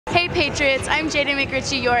Hey Patriots, I'm Jaden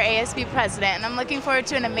McRitchie, your ASB president, and I'm looking forward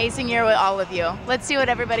to an amazing year with all of you. Let's see what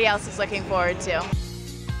everybody else is looking forward to.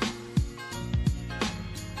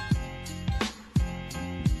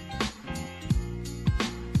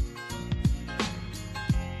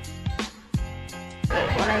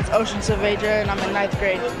 My name's Ocean Savager and I'm in 9th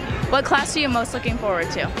grade. What class are you most looking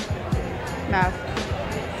forward to?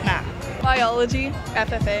 Math. Biology.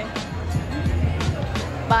 FFA.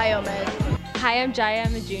 Biomed. Hi, I'm Jaya,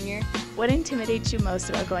 I'm a junior. What intimidates you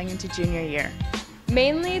most about going into junior year?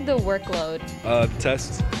 Mainly the workload.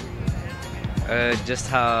 Tests. Just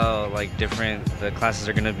how different the classes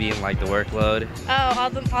are gonna be and the workload.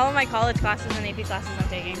 Oh, all of my college classes and AP classes I'm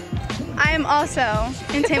taking. I am also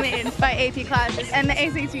intimidated by AP classes and the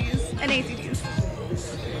ACTs and ACTs.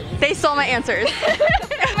 They stole my answers.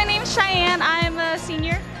 My name's Cheyenne, I'm a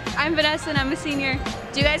senior. I'm Vanessa and I'm a senior.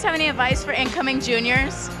 Do you guys have any advice for incoming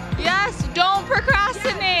juniors? Yes, don't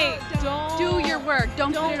procrastinate. Don't do your work.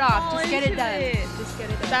 Don't put it off. Just get it done. Just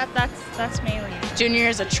get it done. That's mainly it. Junior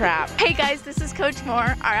is a trap. Hey guys, this is Coach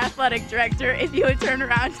Moore, our athletic director. If you would turn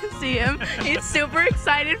around to see him, he's super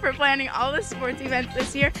excited for planning all the sports events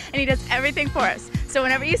this year, and he does everything for us. So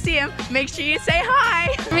whenever you see him, make sure you say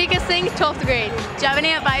hi. Rika Singh, 12th grade. Do you have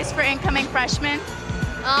any advice for incoming freshmen?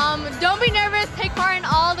 Don't be nervous. Take part in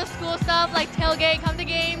all the school stuff like tailgate, come to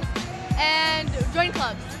games, and join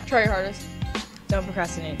clubs. Try your hardest. Don't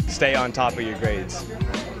procrastinate. Stay on top of your grades.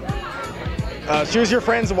 Choose your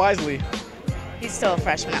friends wisely. He's still a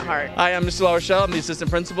freshman at heart. Hi, I'm Mr. LaRochelle. I'm the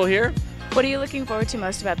assistant principal here. What are you looking forward to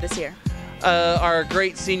most about this year? Our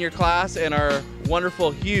great senior class and our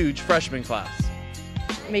wonderful, huge freshman class.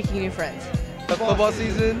 Making new friends. The football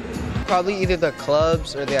season? Probably either the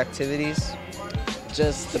clubs or the activities.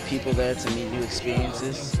 Just the people there to meet new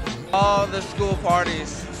experiences. All the school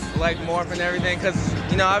parties, morph and everything, because,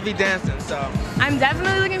 I'll be dancing, so. I'm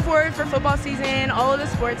definitely looking forward for football season, all of the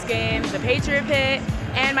sports games, the Patriot Pit,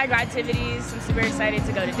 and my grad activities. I'm super excited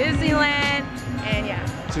to go to Disneyland, and yeah.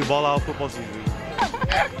 To ball out football season.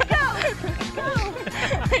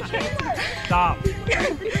 Stop.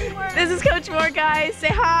 This is Coach Moore, guys. Say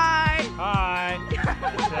hi. Hi.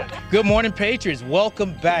 Good morning, Patriots.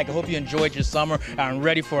 Welcome back. I hope you enjoyed your summer. I'm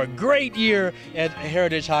ready for a great year at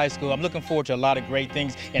Heritage High School. I'm looking forward to a lot of great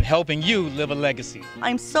things and helping you live a legacy.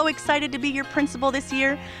 I'm so excited to be your principal this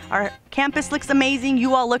year. Our campus looks amazing.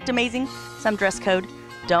 You all looked amazing. Some dress code.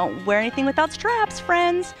 Don't wear anything without straps,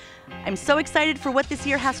 friends. I'm so excited for what this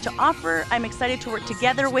year has to offer. I'm excited to work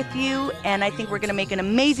together with you, and I think we're going to make an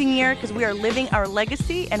amazing year because we are living our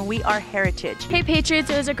legacy and we are heritage. Hey Patriots,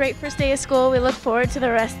 it was a great first day of school. We look forward to the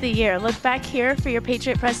rest of the year. Look back here for your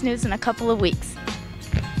Patriot Press News in a couple of weeks.